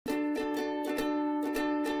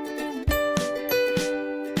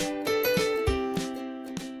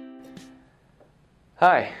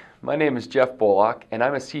Hi, my name is Jeff Bullock and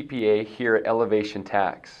I'm a CPA here at Elevation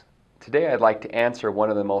Tax. Today I'd like to answer one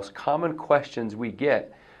of the most common questions we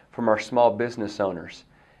get from our small business owners,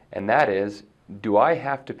 and that is, do I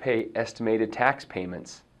have to pay estimated tax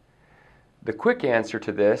payments? The quick answer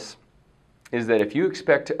to this is that if you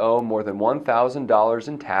expect to owe more than $1,000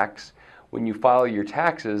 in tax when you file your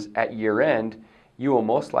taxes at year end, you will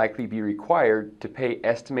most likely be required to pay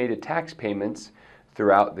estimated tax payments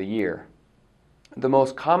throughout the year. The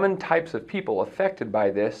most common types of people affected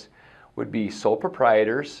by this would be sole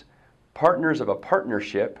proprietors, partners of a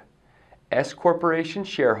partnership, S corporation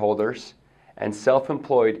shareholders, and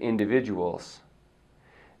self-employed individuals.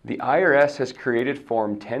 The IRS has created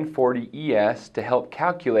Form 1040-ES to help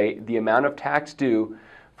calculate the amount of tax due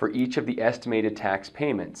for each of the estimated tax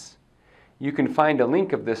payments. You can find a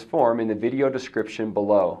link of this form in the video description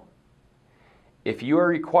below. If you are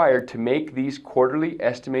required to make these quarterly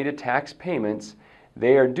estimated tax payments,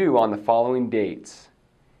 they are due on the following dates: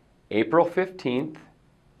 April 15th,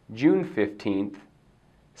 June 15th,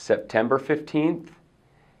 September 15th,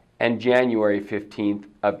 and January 15th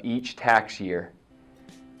of each tax year.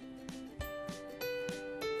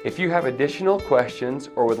 If you have additional questions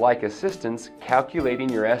or would like assistance calculating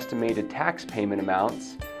your estimated tax payment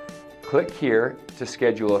amounts, click here to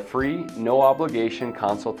schedule a free, no obligation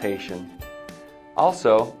consultation.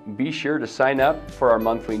 Also, be sure to sign up for our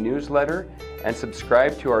monthly newsletter and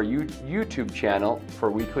subscribe to our YouTube channel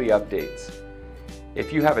for weekly updates.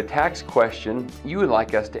 If you have a tax question you would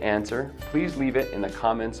like us to answer, please leave it in the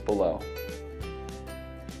comments below.